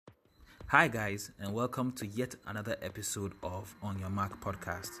Hi, guys, and welcome to yet another episode of On Your Mark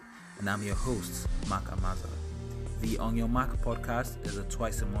podcast. And I'm your host, Mark Amaza. The On Your Mark podcast is a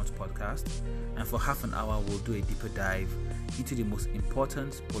twice a month podcast, and for half an hour, we'll do a deeper dive into the most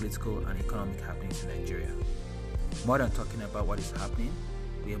important political and economic happenings in Nigeria. More than talking about what is happening,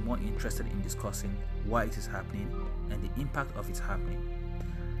 we are more interested in discussing why it is happening and the impact of its happening.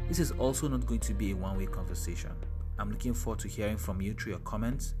 This is also not going to be a one-way conversation. I'm looking forward to hearing from you through your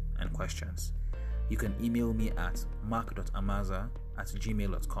comments and questions. You can email me at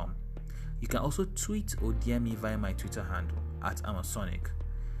mark.amaza@gmail.com. You can also tweet or DM me via my Twitter handle at Amazonic,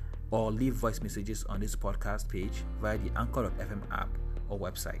 or leave voice messages on this podcast page via the Anchor.fm app or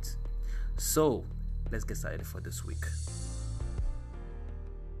website. So, let's get started for this week.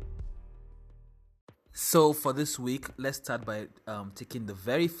 So for this week, let's start by taking the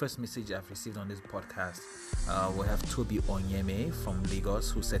very first message I've received on this podcast. We have Toby Onyeme from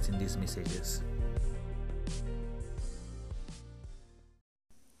Lagos who sent in these messages.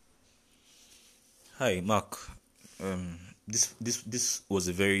 Hi, Mark. This was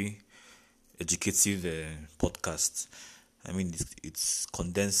a very educative podcast. I mean, it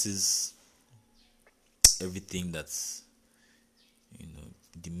condenses everything that's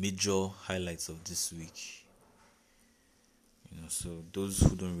the major highlights of this week. So those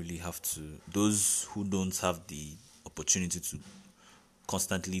who don't have the opportunity to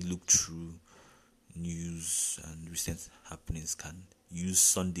constantly look through news and recent happenings can use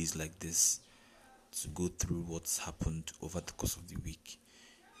Sundays like this to go through what's happened over the course of the week.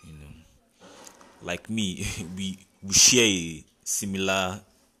 Like me, we share a similar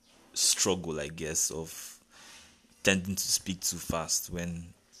struggle, I guess, of tending to speak too fast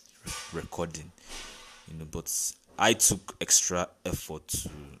when recording, but I took extra effort to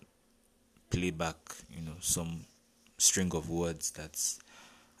play back, some string of words that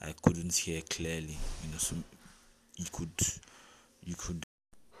I couldn't hear clearly, so you could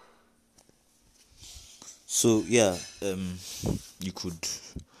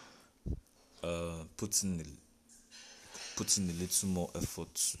put in a little more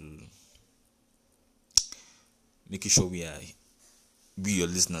effort to making sure we, your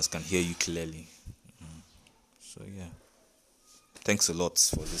listeners, can hear you clearly. So yeah, thanks a lot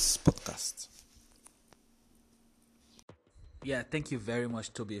for this podcast. Yeah, thank you very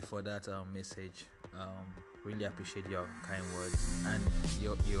much, Toby, for that message. Really appreciate your kind words. And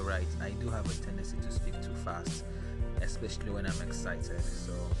you're right. I do have a tendency to speak too fast, especially when I'm excited.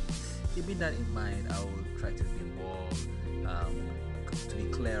 So keeping that in mind, I will try to be more to be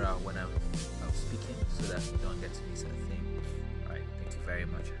clearer when I'm speaking, so that you don't get to miss a thing. All right, thank you very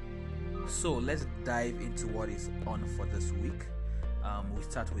much. So let's dive into what is on for this week. We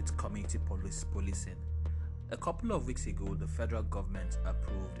start with community policing. A couple of weeks ago, the federal government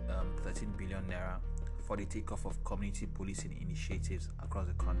approved 13 billion naira for the takeoff of community policing initiatives across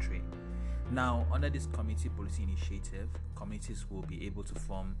the country. Now, under this community policing initiative, communities will be able to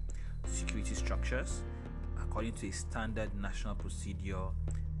form security structures according to a standard national procedure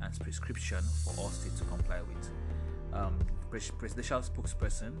and prescription for all states to comply with. Presidential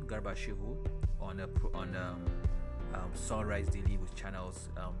spokesperson Garba Shehu on Sunrise Daily with channels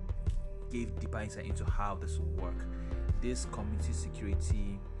gave deeper insight into how this will work. This community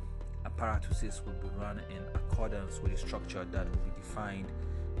security apparatuses will be run in accordance with a structure that will be defined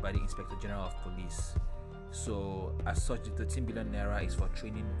by the Inspector General of Police. So, as such, the 13 billion naira is for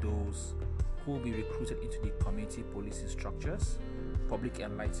training those who will be recruited into the community policing structures, public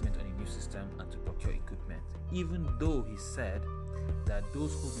enlightenment on the new system, and to procure equipment. Even though he said that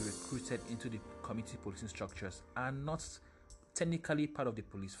those who will be recruited into the community policing structures are not technically part of the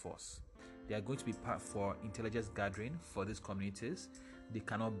police force. They are going to be part for intelligence gathering for these communities. They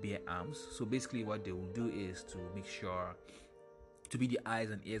cannot bear arms. So basically what they will do is to make sure to be the eyes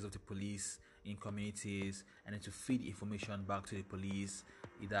and ears of the police in communities, and then to feed information back to the police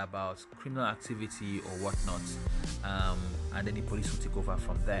either about criminal activity or whatnot, and then the police will take over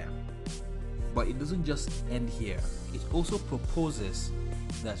from there. But it doesn't just end here. It also proposes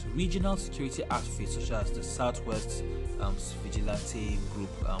that regional security outfits such as the Southwest Vigilante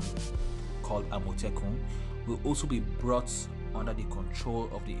Group called Amotekun will also be brought under the control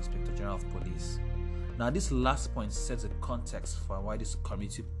of the Inspector General of Police. Now, this last point sets a context for why this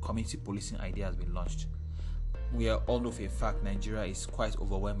community policing idea has been launched. We are all know for a fact Nigeria is quite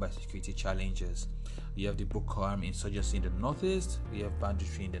overwhelmed by security challenges. You have the Boko Haram insurgency in the northeast, you have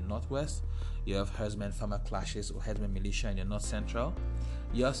banditry in the northwest, you have herdsmen-farmer clashes or herdsmen militia in the north central,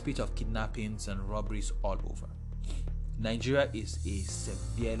 you have spate of kidnappings and robberies all over. Nigeria is a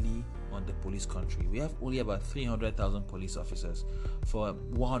severely under police country. We have only about 300,000 police officers for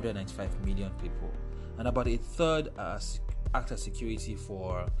 195 million people, and about a third act as security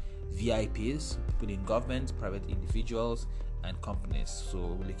for VIPs, people in government, private individuals, and companies. So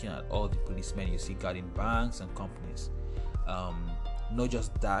we're looking at all the policemen you see guarding banks and companies. Not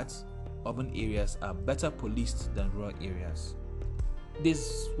just that, urban areas are better policed than rural areas.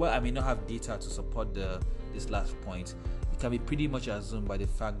 I may not have data to support this last point. It can be pretty much assumed by the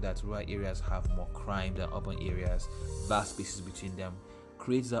fact that rural areas have more crime than urban areas. Vast spaces between them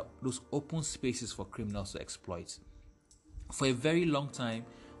creates those open spaces for criminals to exploit. For a very long time,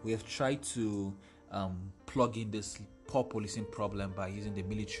 we have tried to plug in this poor policing problem by using the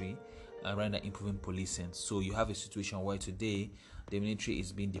military rather than improving policing. So you have a situation where today the military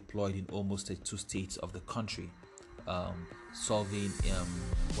is being deployed in almost 32 states of the country, solving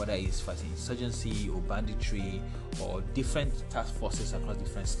whether it's fighting insurgency or banditry or different task forces across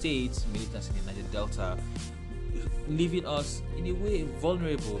different states, militants in the Niger Delta, leaving us in a way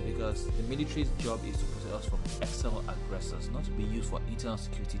vulnerable because the military's job is to protect us from external aggressors, not to be used for internal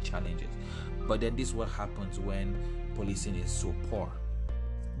security challenges. But then this is what happens when policing is so poor.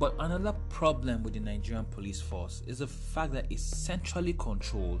 But another problem with the Nigerian police force is the fact that it's centrally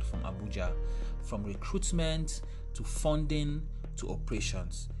controlled from Abuja, from recruitment to funding to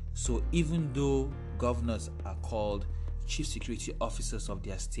operations. So even though governors are called chief security officers of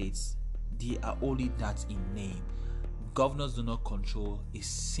their states, they are only that in name. Governors do not control a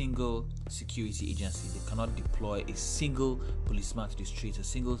single security agency. They cannot deploy a single policeman to the streets, a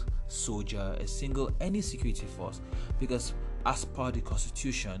single soldier, any security force, because as per the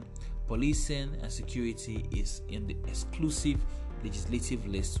Constitution, policing and security is in the exclusive legislative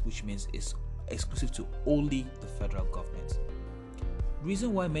list, which means it's exclusive to only the federal government.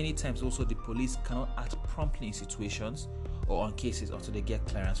 Reason why many times also the police cannot act promptly in situations or on cases until they get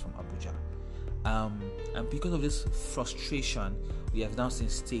clearance from Abuja. And because of this frustration, we have now seen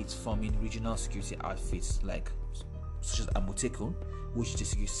states forming regional security outfits such as Amotekun, which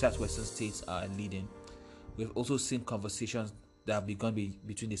the southwestern states are leading. We've also seen conversations that have begun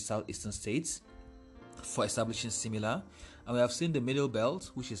between the southeastern states for establishing similar, and we have seen the Middle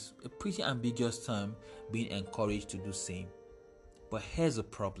Belt, which is a pretty ambiguous term, being encouraged to do same. But here's a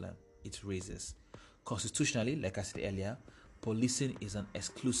problem it raises. Constitutionally, like I said earlier, policing is an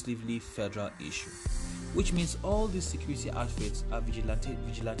exclusively federal issue, which means all these security outfits are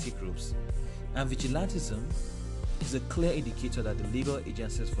vigilante groups, and vigilantism is a clear indicator that the legal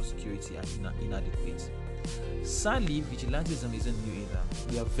agencies for security are inadequate. Sadly, vigilantism isn't new either.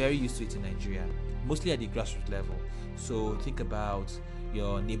 We are very used to it in Nigeria, mostly at the grassroots level. So think about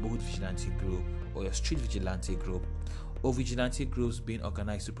your neighborhood vigilante group or your street vigilante group, or vigilante groups being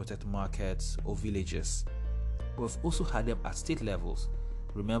organized to protect markets or villages. We've also had them at state levels.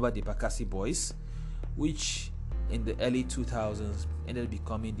 Remember the Bakassi Boys, which in the early 2000s ended up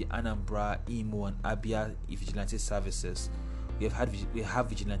becoming the Anambra, Imo, and Abia vigilante services. We have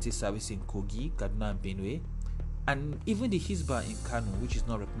vigilante service in Kogi, Kaduna, and Benue, and even the Hisba in Kano, which is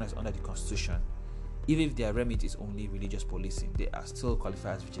not recognized under the Constitution. Even if their remit is only religious policing, they are still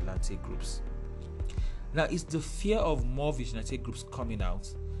qualified as vigilante groups. Now, it's the fear of more vigilante groups coming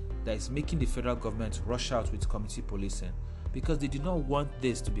out that is making the federal government rush out with community policing, because they do not want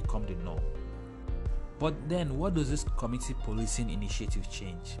this to become the norm. But then, what does this community policing initiative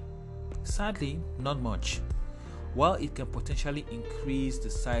change? Sadly, not much. While it can potentially increase the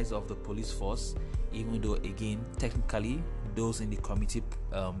size of the police force, even though again, technically, those in the community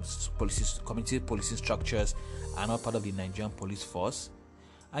policing structures are not part of the Nigerian police force,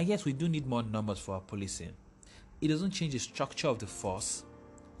 and yes, we do need more numbers for our policing. It doesn't change the structure of the force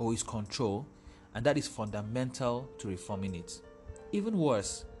or its control, and that is fundamental to reforming it. Even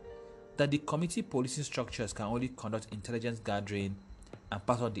worse, that the community policing structures can only conduct intelligence gathering and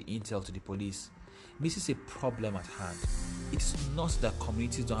pass on the intel to the police misses a problem at hand. It's not that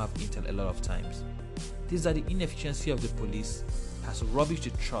communities don't have intel a lot of times. It is that the inefficiency of the police has rubbished the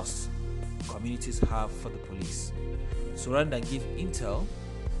trust communities have for the police. So rather than give intel,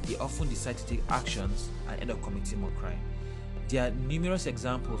 they often decide to take actions and end up committing more crime. There are numerous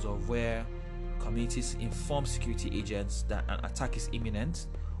examples of where communities inform security agents that an attack is imminent,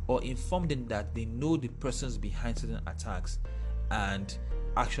 or inform them that they know the persons behind certain attacks, and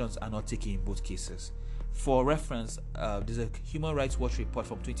actions are not taken in both cases. For reference, there's a Human Rights Watch report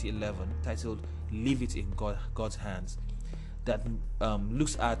from 2011 titled "Leave It in God's Hands" that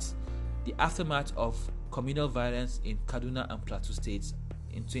looks at the aftermath of communal violence in Kaduna and Plateau states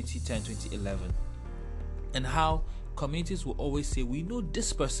in 2010-2011, and how communities will always say, we know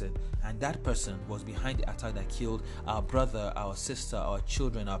this person, and that person was behind the attack that killed our brother, our sister, our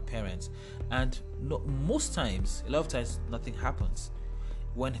children, our parents. And most times, a lot of times, nothing happens.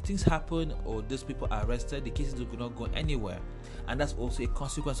 When things happen or those people are arrested, the cases do not go anywhere. And that's also a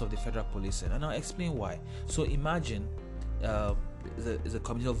consequence of the federal policing. And I'll explain why. So imagine there's a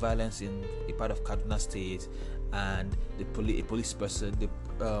community of violence in a part of Kaduna State, and a police person,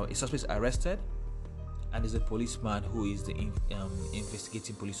 a suspect is arrested, and there's a policeman who is the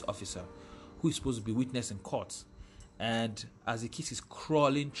investigating police officer, who is supposed to be witness in court. And as the case is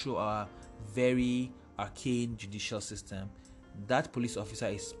crawling through our very arcane judicial system, that police officer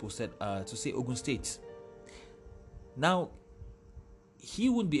is posted to say Ogun State. Now, he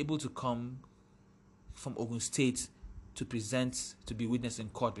wouldn't be able to come from Ogun State to be witness in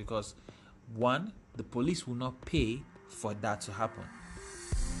court because, one, the police will not pay for that to happen.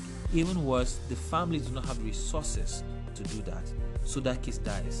 Even worse, the families do not have the resources to do that, so that case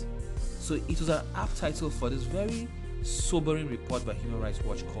dies. So it was an apt title for this very sobering report by Human Rights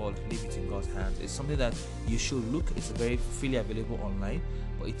Watch called Leave It in God's Hands. It's something that you should look. It's very freely available online,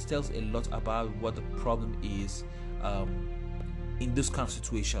 but it tells a lot about what the problem is in this kind of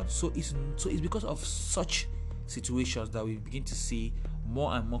situations. So it's because of such situations that we begin to see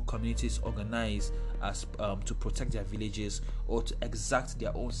more and more communities organize as to protect their villages or to exact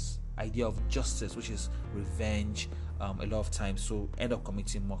their own idea of justice, which is revenge a lot of times, so end up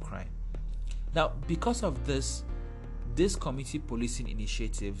committing more crime. Now, because of this community policing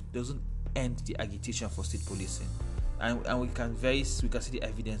initiative doesn't end the agitation for state policing, and we can see the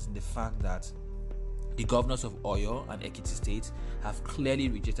evidence in the fact that the governors of Oyo and Ekiti State have clearly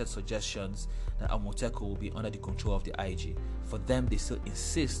rejected suggestions that Amotekun will be under the control of the IG. For them, they still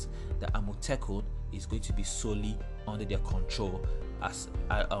insist that Amotekun is going to be solely under their control as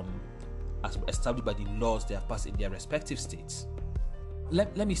established by the laws they have passed in their respective states.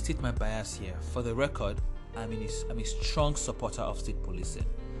 Let me state my bias here. For the record, I'm a strong supporter of state policing.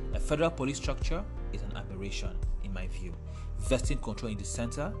 A federal police structure is an aberration, in my view. Vesting control in the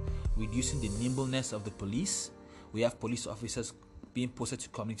center, reducing the nimbleness of the police. We have police officers being posted to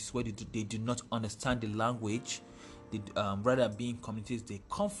communities where they do not understand the language, rather than being communities they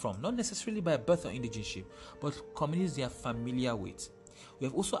come from, not necessarily by birth or indigenship, but communities they are familiar with. We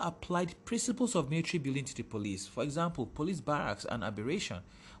have also applied principles of military building to the police. For example, police barracks and aberration.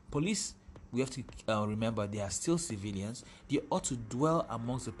 Police, we have to remember, they are still civilians. They ought to dwell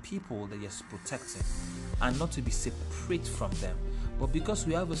amongst the people that they are protecting and not to be separate from them. But because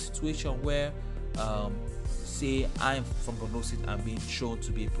we have a situation where, say, I'm from Borno State, I'm being shown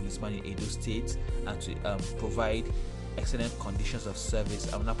to be a policeman in Edo State and to provide excellent conditions of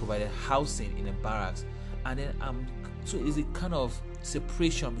service. I'm not provided housing in a barracks, and then so it's a kind of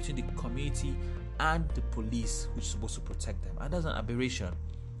separation between the community and the police, which is supposed to protect them, and that's an aberration.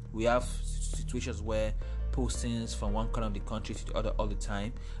 We have situations where postings from one corner of the country to the other all the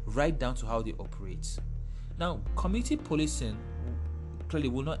time, right down to how they operate. Now, community policing clearly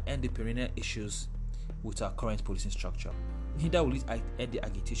will not end the perennial issues with our current policing structure. Neither will it end the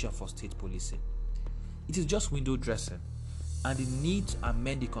agitation for state policing. It is just window dressing, and the need to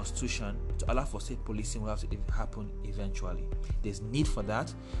amend the constitution to allow for state policing will have to happen eventually. There's need for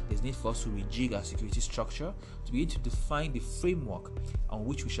that. There's need for us to rejig our security structure to be able to define the framework on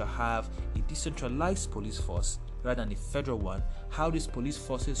which we shall have a decentralized police force rather than a federal one. How these police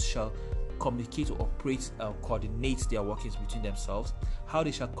forces shall communicate, operate, coordinate their workings between themselves, how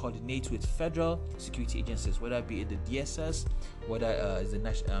they shall coordinate with federal security agencies, whether it be the DSS, whether it's the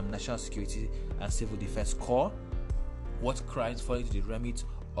National Security and Civil Defense Corps, what crimes fall into the remit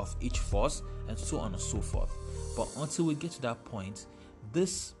of each force, and so on and so forth. But until we get to that point,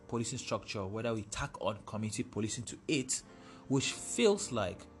 this policing structure, whether we tack on community policing to it, which feels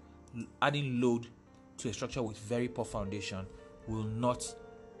like adding load to a structure with very poor foundation, will not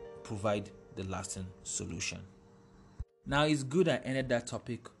provide the lasting solution. Now, it's good I ended that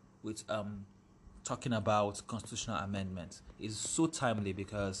topic with talking about constitutional amendments. It's so timely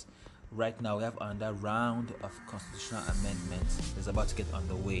because right now we have another round of constitutional amendments that's about to get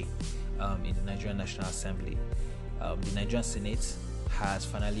underway in the Nigerian National Assembly. The Nigerian Senate has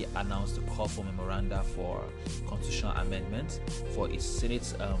finally announced the call for memoranda for constitutional amendment for its Senate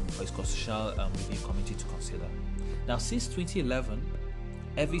for its constitutional review committee to consider. Now, since 2011,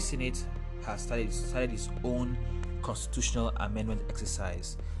 every Senate has started its own constitutional amendment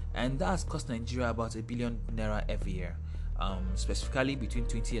exercise, and that has cost Nigeria about ₦1 billion every year. Specifically, between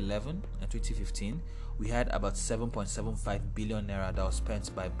 2011 and 2015, we had about 7.75 billion naira that was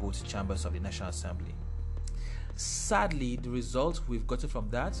spent by both chambers of the National Assembly. Sadly, the result we've gotten from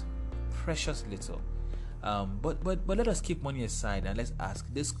that, precious little. But let us keep money aside and let's ask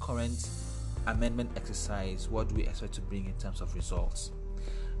this current amendment exercise, what do we expect to bring in terms of results?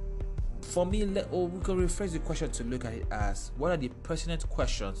 For me, we can rephrase the question to look at it as, what are the pertinent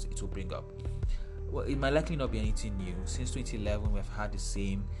questions it will bring up? Well, it might likely not be anything new. Since 2011, we've had the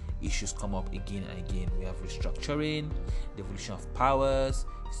same issues come up again and again. We have restructuring, devolution of powers,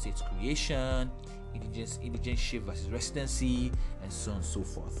 state creation, indigenship versus residency, and so on and so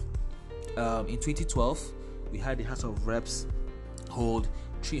forth. In 2012, we had the House of Reps hold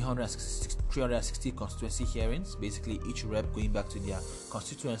 360 constituency hearings, basically each rep going back to their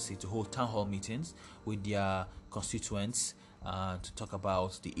constituency to hold town hall meetings with their constituents to talk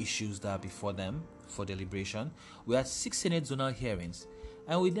about the issues that are before them for deliberation. We had 6 Senate zonal hearings,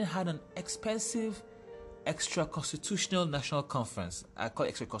 and we then had an expensive extra constitutional national conference. I call it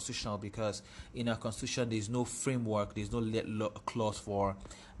extra constitutional because in our constitution there is no framework, there is no clause for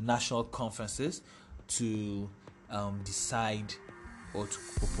national conferences to decide or to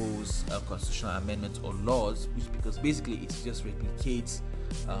propose constitutional amendments or laws, because basically it just replicates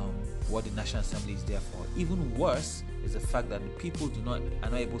what the National Assembly is there for. Even worse is the fact that the people are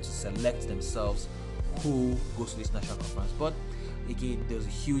not able to select themselves who goes to this national conference. But again, there's a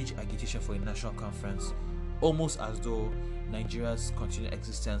huge agitation for a national conference, almost as though Nigeria's continued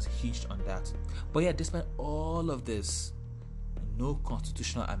existence hinged on that. But yeah, despite all of this, no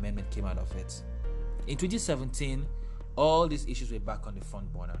constitutional amendment came out of it. In 2017, all these issues were back on the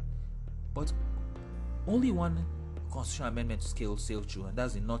front burner, but only one constitutional amendment sailed through, and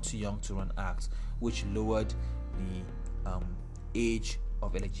that's the Not Too Young to Run Act, which lowered the age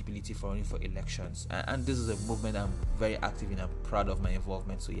of eligibility for running for elections. And this is a movement I'm very active in. I'm proud of my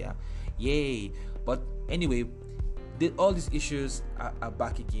involvement, so yeah, yay. But anyway, all these issues are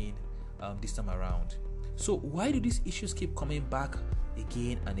back again this time around. So why do these issues keep coming back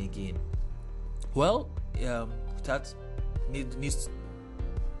again and again? Well, that needs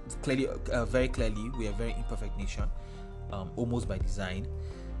clearly, very clearly, we are a very imperfect nation, almost by design,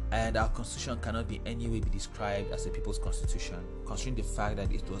 and our constitution cannot be any way be described as a people's constitution, considering the fact that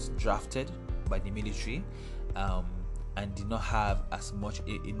it was drafted by the military and did not have as much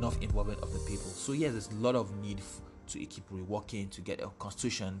enough involvement of the people. So yes, there's a lot of need to keep reworking to get a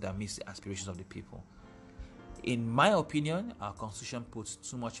constitution that meets the aspirations of the people. In my opinion, our constitution puts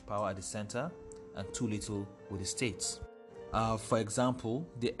too much power at the center and too little with the states. For example,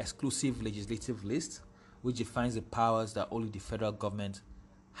 the exclusive legislative list, which defines the powers that only the federal government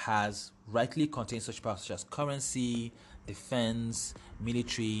has, rightly contains such powers such as currency, defense,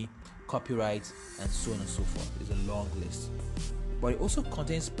 military, copyright, and so on and so forth. It's a long list. But it also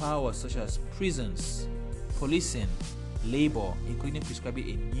contains powers such as prisons, policing, labor, including prescribing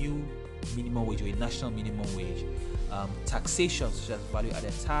a new minimum wage or a national minimum wage, taxation such as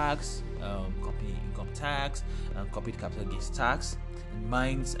value-added tax, company income tax, and corporate capital gains tax, and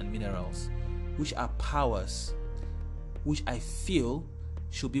mines and minerals, which are powers which I feel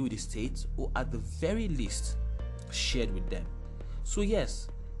should be with the states, or at the very least shared with them. So yes,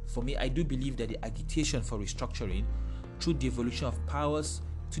 for me, I do believe that the agitation for restructuring through devolution of powers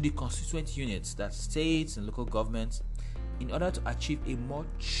to the constituent units, that states and local governments, in order to achieve a more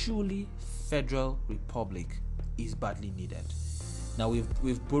truly federal republic, is badly needed. Now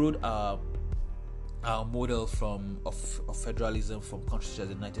we've borrowed our model of federalism from countries such as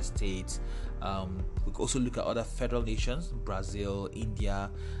the United States. We can also look at other federal nations, Brazil, India,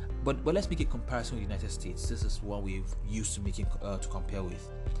 but let's make a comparison with the United States. This is what we've used to compare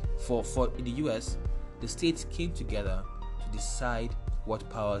with. For in the US, the states came together to decide what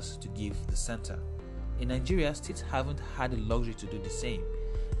powers to give the center. In Nigeria, states haven't had the luxury to do the same.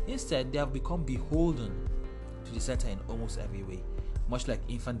 Instead, they have become beholden to the center in almost every way, much like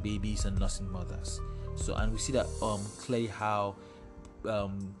infant babies and nursing mothers. So, and we see that clearly how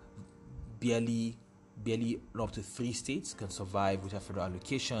barely up to 3 states can survive without federal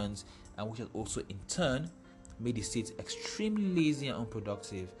allocations, and which has also in turn made the states extremely lazy and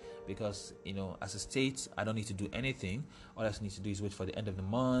unproductive, because as a state, I don't need to do anything. All I need to do is wait for the end of the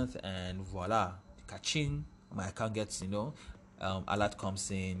month, and voila, catching my account gets alert comes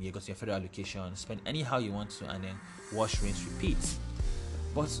in, you got your federal allocation, spend anyhow you want to, and then wash, rinse, repeat.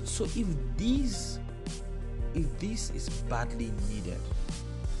 But so if this is badly needed,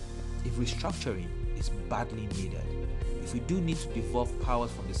 if restructuring is badly needed, if we do need to devolve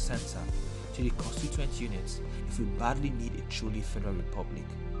powers from the center to the constituent units, if we badly need a truly federal republic,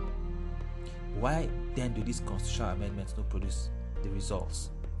 why then do these constitutional amendments not produce the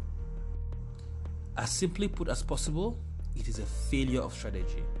results? As simply put as possible, it is a failure of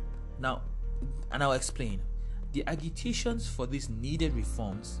strategy. Now, and I'll explain. The agitations for these needed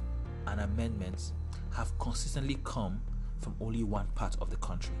reforms and amendments have consistently come from only one part of the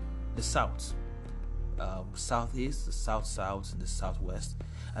country, the South. Southeast, the South, and the Southwest,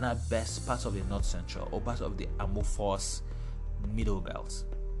 and at best part of the North Central or part of the amorphous Middle Belt.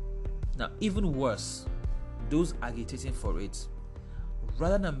 Now, even worse, those agitating for it,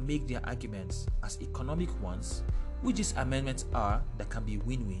 rather than make their arguments as economic ones, which these amendments are that can be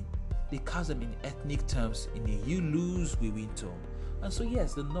win-win, they cast them in ethnic terms in a you lose, we win tone. And so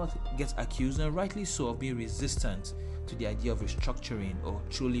yes, the North gets accused, and rightly so, of being resistant to the idea of restructuring or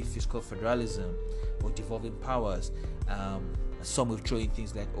truly fiscal federalism or devolving powers. Some will throw in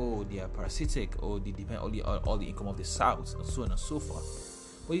things like, oh, they are parasitic, or they depend only on all the income of the South, and so on and so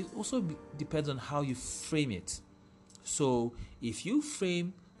forth. But it also depends on how you frame it. So if you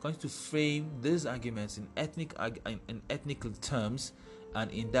going to frame these arguments in ethnical terms,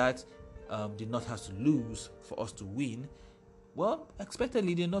 and in that the North has to lose for us to win, well,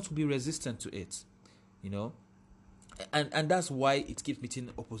 expectedly the North will be resistant to it, and that's why it keeps meeting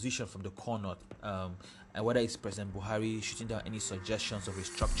opposition from the core North, and whether it's President Buhari shooting down any suggestions of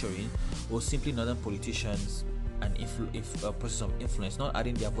restructuring, or simply northern politicians and process of influence not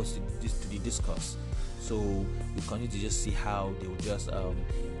adding their voice to the discourse. So we continue to just see how they will just,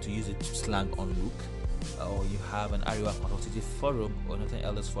 to use it slang, on look, or you have an Arewa Consultative Forum or Northern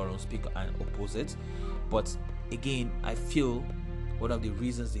Elders Forum speak and oppose it. But again, I feel one of the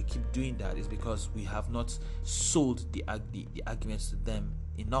reasons they keep doing that is because we have not sold the arguments to them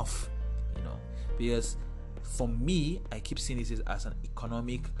enough, because for me, I keep seeing this as an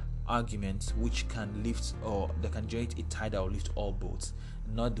economic argument which can lift, or that can generate a tide that will lift all boats,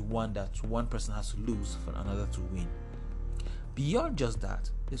 not the one that one person has to lose for another to win. Beyond just that,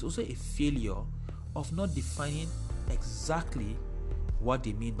 there's also a failure of not defining exactly what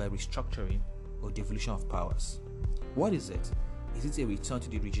they mean by restructuring or devolution of powers. What is it? Is it a return to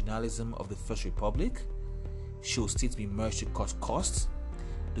the regionalism of the First Republic? Should states be merged to cut costs?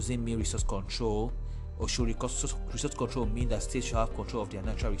 Does it mean resource control? Or should resource control mean that states should have control of their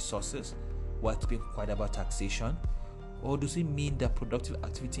natural resources while keeping quiet about taxation? Or does it mean that productive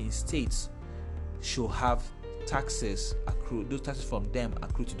activity in states should have taxes accrued, those taxes from them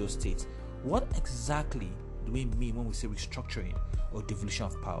accrued to those states? What exactly do we mean when we say restructuring or devolution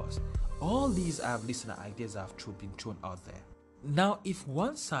of powers? All these I have listed ideas that have been thrown out there. Now, if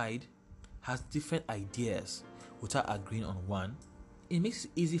one side has different ideas without agreeing on one, it makes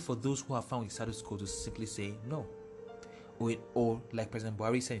it easy for those who have found the status quo to simply say no. Or like President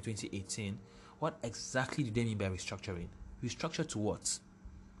Buhari said in 2018, what exactly do they mean by restructuring? Restructure to what?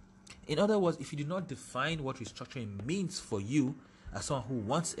 In other words, if you do not define what restructuring means for you as someone who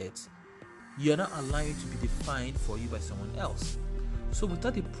wants it, you are not allowing it to be defined for you by someone else. So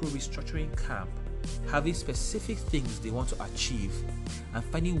without the pro-restructuring camp having specific things they want to achieve and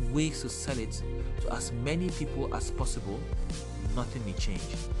finding ways to sell it to as many people as possible, nothing may change.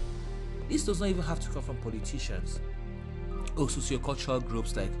 This does not even have to come from politicians or sociocultural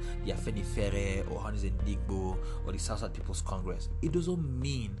groups like the Afenifere or Hannes Ndigbo or the Southside People's Congress. It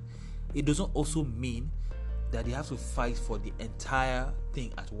doesn't also mean that they have to fight for the entire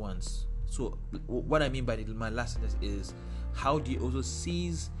thing at once. So what I mean by my last sentence is, how do you also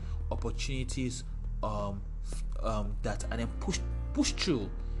seize opportunities that and then push through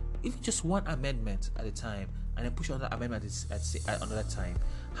even just one amendment at a time, and then push another amendment at another time?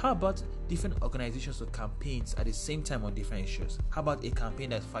 How about different organizations or campaigns at the same time on different issues? How about a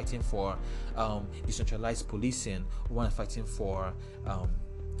campaign that's fighting for decentralized policing, one fighting for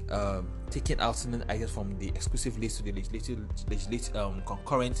taking out certain ideas from the exclusive list to the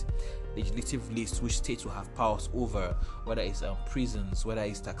concurrent legislative list, which states will have powers over, whether it's prisons, whether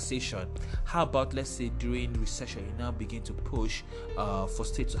it's taxation? How about, let's say, during recession, you now begin to push for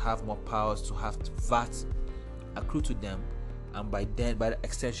states to have more powers, to have VAT accrue to them, and by the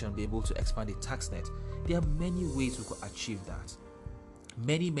extension, be able to expand the tax net? There are many ways we could achieve that.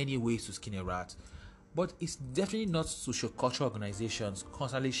 Many ways to skin a rat. But it's definitely not sociocultural organizations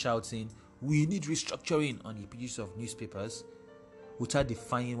constantly shouting, we need restructuring on the pages of newspapers, without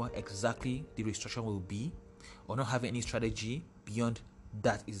defining what exactly the restructuring will be, or not having any strategy beyond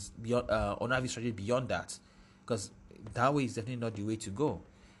that, or not having strategy beyond that, because that way is definitely not the way to go.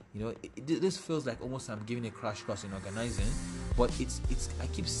 This feels like almost I'm giving a crash course in organizing, but it's I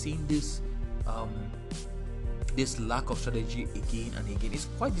keep seeing this lack of strategy again and again. It's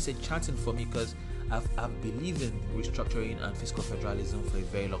quite disenchanting for me, because I've believed in restructuring and fiscal federalism for a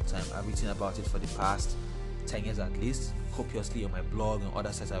very long time. I've written about it for the past 10 years at least, copiously on my blog and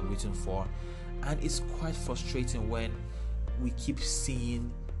other sites I've written for, and it's quite frustrating when we keep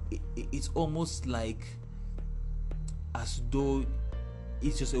seeing it's almost like as though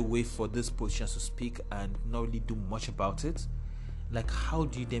it's just a way for these politicians to speak and not really do much about it. Like, how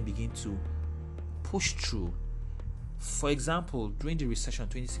do you then begin to push through? For example, during the recession,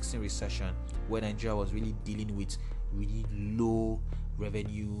 2016 recession, where Nigeria was really dealing with really low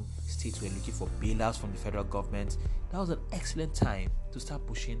revenue, states were looking for bailouts from the federal government, that was an excellent time to start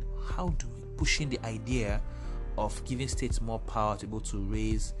pushing the idea of giving states more power to be able to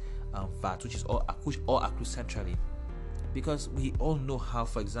raise VAT, which all accrued centrally. Because we all know how,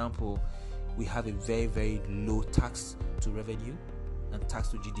 for example, we have a very, very low tax to revenue and tax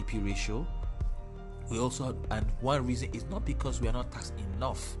to GDP ratio. We also, and one reason is not because we are not taxed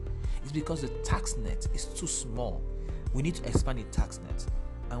enough, it's because the tax net is too small. We need to expand the tax net,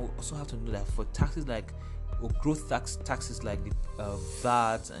 and we also have to know that for taxes like growth taxes like the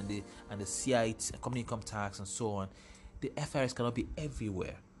VAT and the CIT, company income tax, and so on, the FIRS cannot be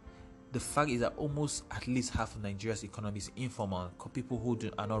everywhere. The fact is that almost at least half of Nigeria's economy is informal. People who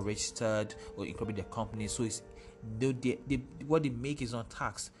are not registered or incorporate their companies, so it's what they make is not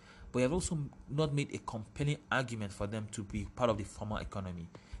taxed. But you have also not made a compelling argument for them to be part of the formal economy.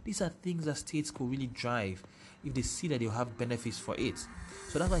 These are things that states could really drive if they see that they'll have benefits for it.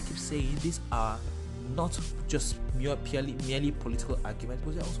 So that's why I keep saying these are not just merely political arguments,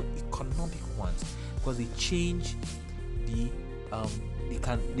 but they're also economic ones, because they change they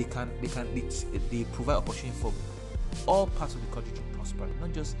provide opportunity for all parts of the country to prosper,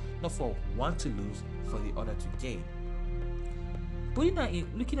 not for one to lose, for the other to gain. But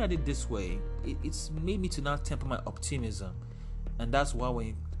looking at it this way, it's made me to now temper my optimism, and that's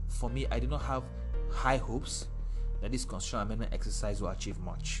why for me, I do not have high hopes that this constitutional amendment exercise will achieve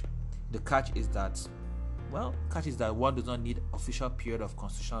much. The catch is that one does not need official period of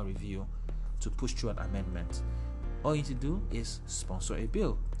constitutional review to push through an amendment. All you need to do is sponsor a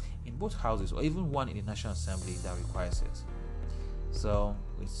bill in both houses, or even one in the National Assembly that requires it. So,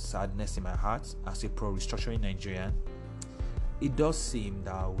 with sadness in my heart, as a pro-restructuring Nigerian, it does seem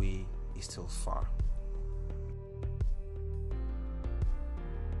that our way is still far.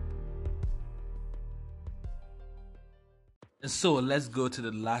 And so let's go to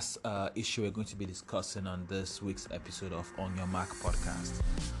the last issue we're going to be discussing on this week's episode of On Your Mark podcast.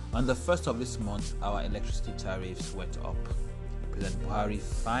 On the 1st of this month, our electricity tariffs went up. President Buhari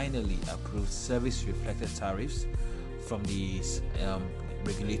finally approved service-reflected tariffs from the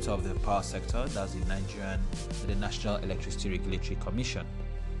regulator of the power sector, that's the National Electricity Regulatory Commission,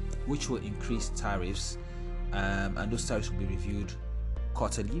 which will increase tariffs, and those tariffs will be reviewed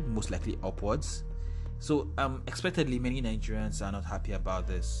quarterly, most likely upwards. So expectedly, many Nigerians are not happy about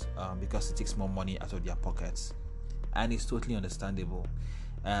this because it takes more money out of their pockets, and it's totally understandable.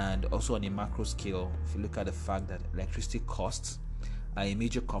 And also on a macro scale, if you look at the fact that electricity costs are a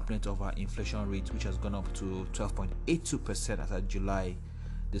major component of our inflation rate, which has gone up to 12.82% as of July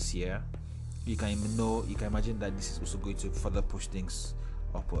this year, you can imagine that this is also going to further push things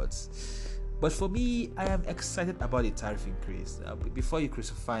upwards. But for me, I am excited about the tariff increase. Before you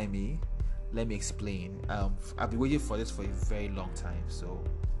crucify me, let me explain. I've been waiting for this for a very long time. So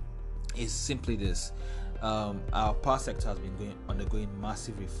it's simply this: our power sector has been undergoing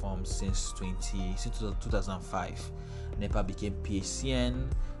massive reforms since 2005. NEPA became PHCN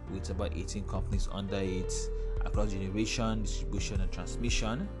with about 18 companies under it across generation, distribution, and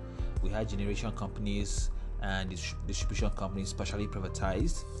transmission. We had generation companies and distribution companies partially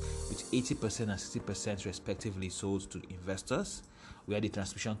privatized, with 80% and 60% respectively sold to investors. We had the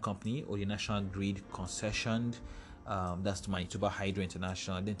transmission company, or the National Grid, concessioned, that's to Manitoba Hydro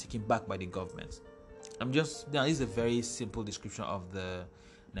International, and then taken back by the government. This is a very simple description of the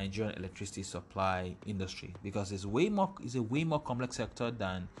Nigerian electricity supply industry, because it's a way more complex sector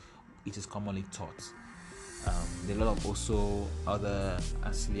than it is commonly taught. There are a lot of also other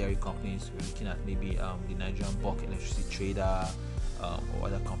ancillary companies. We're looking at maybe the Nigerian Bulk Electricity Trader, or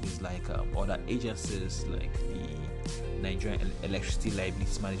other companies like other agencies like the Nigerian Electricity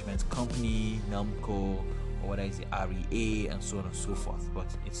Liabilities Management Company, NELMCO, or whether it's the REA, and so on and so forth. But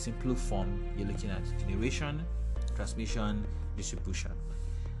in simple form, you're looking at generation, transmission, distribution.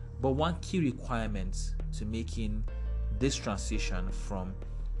 But one key requirement to making this transition from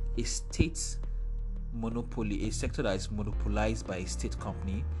a state monopoly, a sector that is monopolized by a state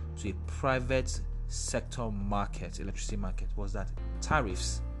company, to a private sector market, electricity market, was that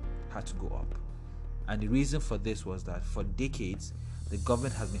tariffs had to go up. And the reason for this was that for decades the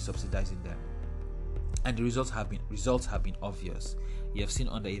government has been subsidizing them, and the results have been obvious. You have seen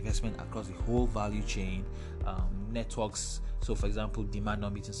underinvestment across the whole value chain, networks. So for example, demand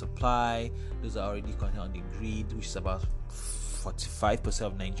not meeting supply, those are already connected on the grid, which is about 45%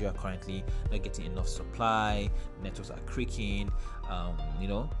 of Nigeria currently not getting enough supply. Networks are creaking.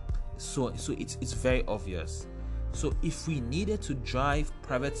 So it's very obvious. So if we needed to drive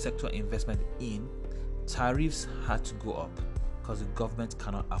private sector investment in, tariffs had to go up, because the government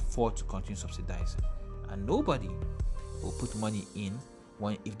cannot afford to continue subsidizing, and nobody will put money in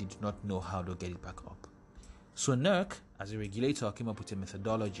if they do not know how to get it back up. So NERC, as a regulator, came up with a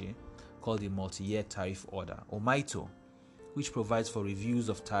methodology called the Multi-Year Tariff Order, or MITO, which provides for reviews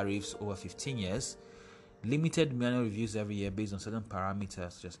of tariffs over 15 years, limited manual reviews every year based on certain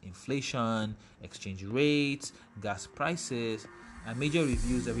parameters such as inflation, exchange rates, gas prices, and major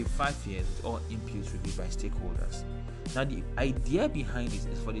reviews every 5 years with all inputs reviewed by stakeholders. Now, the idea behind this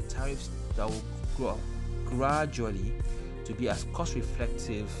is for the tariffs that will grow up gradually to be cost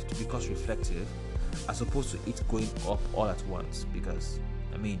reflective, as opposed to it going up all at once, because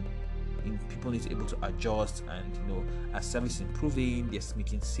people need to be able to adjust, and as service is improving, they're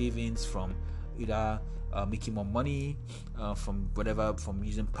making savings from either making more money from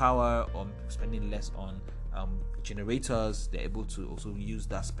using power, or spending less on generators. They're able to also use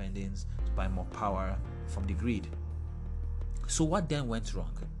that spendings to buy more power from the grid. So what then went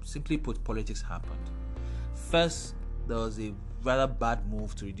wrong? Simply put, politics happened. First, there was a rather bad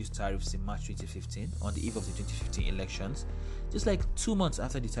move to reduce tariffs in March 2015, on the eve of the 2015 elections, just like 2 months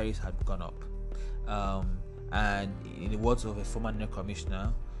after the tariffs had gone up. And in the words of a former NERC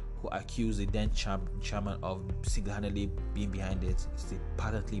commissioner who accused the then chairman of single-handedly being behind it, it's a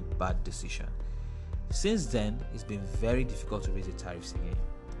patently bad decision. Since then, it's been very difficult to raise the tariffs again.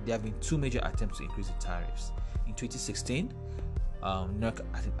 There have been 2 major attempts to increase the tariffs. In 2016, NERC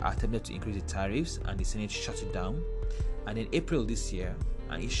attempted to increase the tariffs, and the Senate shut it down. And in April this year,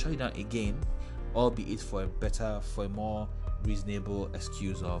 and it shut it down again, albeit for a more reasonable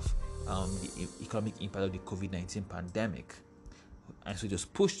excuse of the economic impact of the COVID-19 pandemic. And so it was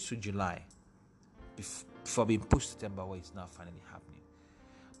pushed to July before being pushed to September, where it's now finally happening.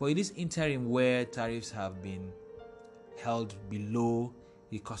 But in this interim, where tariffs have been held below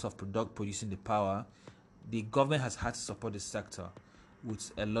the cost of producing the power, the government has had to support the sector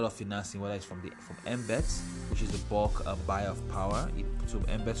with a lot of financing, whether it's from MBET, which is the bulk buyer of power. So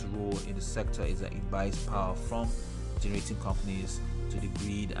MBET's role in the sector is that it buys power from generating companies to the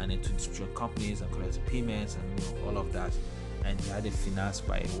grid, and then to distribution companies, and collects payments, and all of that. And you had it financed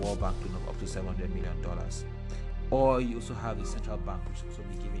by a World Bank loan of up to $700 million. Or you also have the central bank, which also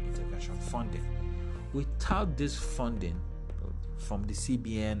be giving intervention funding. Without this funding from the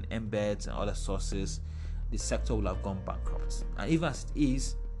CBN, MBET, and other sources, the sector will have gone bankrupt. And even as it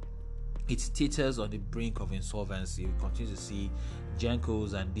is, it teeters on the brink of insolvency. We continue to see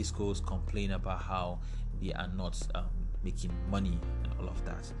Gencos and Discos complain about how they are not making money and all of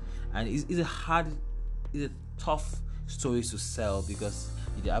that. And it's a tough story to sell, because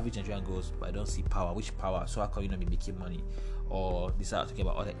the average Nigerian goes, but I don't see power. Which power? So how can you not be making money? Or they start talking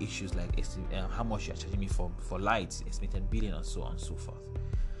about other issues like how much you're charging me for lights, estimated billion, and so on and so forth.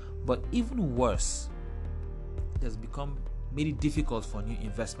 But even worse, it has made it difficult for new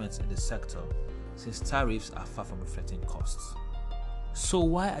investments in the sector, since tariffs are far from reflecting costs. So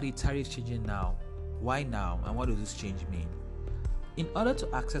why are the tariffs changing now? Why now? And what does this change mean? In order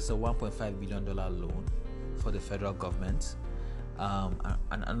to access a $1.5 billion loan for the federal government, and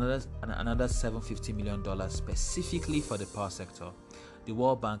another $750 million specifically for the power sector, the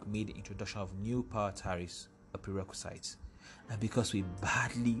World Bank made the introduction of new power tariffs a prerequisite. And because we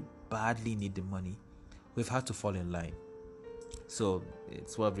badly need the money, we've had to fall in line. So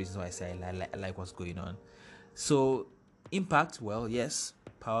it's one of the reasons why I say I like what's going on. So impact, well, yes,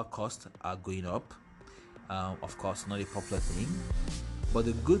 power costs are going up. Of course, not a popular thing, but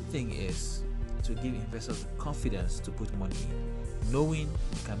the good thing is to give investors the confidence to put money in, knowing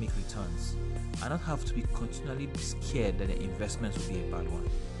they can make returns, and not have to be continually scared that their investments will be a bad one.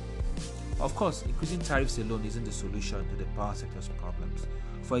 Of course, increasing tariffs alone isn't the solution to the power sector's problems.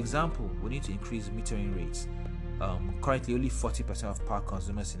 For example, we need to increase metering rates. Currently, only 40% of power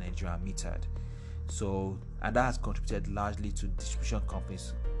consumers in Nigeria are metered. And that has contributed largely to distribution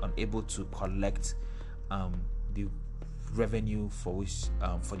companies unable to collect the revenue for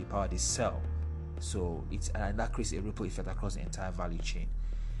the power they sell. And that creates a ripple effect across the entire value chain.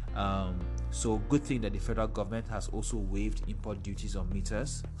 So good thing that the federal government has also waived import duties on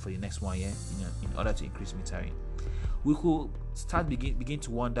meters for the next 1 year in order to increase metering. We could start begin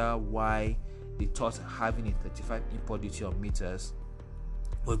to wonder why they thought having a 35 import duty on meters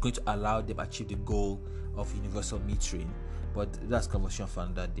was going to allow them to achieve the goal of universal metering, but that's conversation for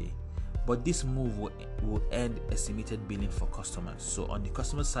another day. But this move will end estimated billing for customers. So on the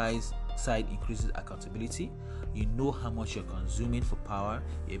customer side increases accountability. You know how much you're consuming for power.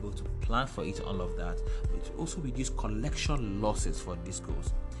 You're able to plan for it, all of that. But it also reduce collection losses for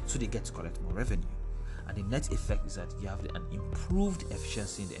discos, so they get to collect more revenue. And the net effect is that you have an improved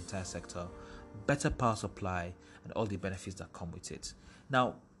efficiency in the entire sector, better power supply, and all the benefits that come with it.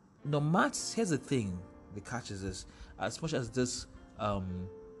 Now, here's the thing: the catch is this: as much as this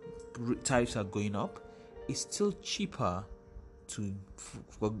tariffs are going up, it's still cheaper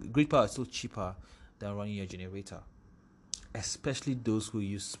for grid power. Is still cheaper than running your generator, especially those who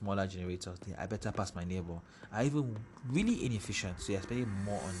use smaller generators. I better pass my neighbor are even really inefficient, so you're spending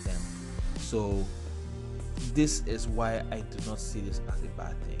more on them. So this is why I do not see this as a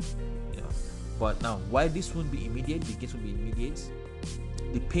bad thing, But now, why this won't be immediate? The gains won't be immediate.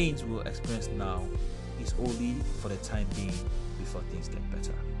 The pains we'll experience now is only for the time being before things get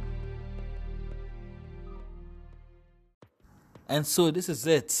better. And so this is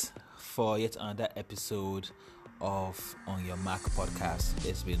it for yet another episode of On Your Mac podcast.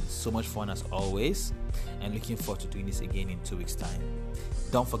 It's been so much fun as always, and looking forward to doing this again in 2 weeks' time.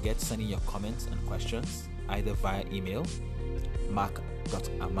 Don't forget to send in your comments and questions either via email,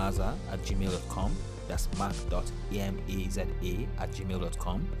 mac.amaza@gmail.com. That's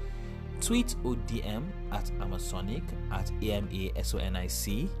mac.amaza@gmail.com. Tweet or DM at Amazonic at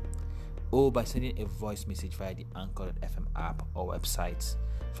AMASONIC, or by sending a voice message via the Anchor.fm app or website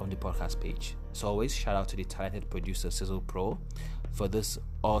from the podcast page. As always, shout out to the talented producer Sizzle Pro for this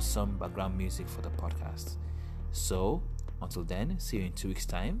awesome background music for the podcast. So until then, see you in 2 weeks'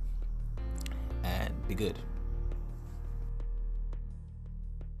 time, and be good.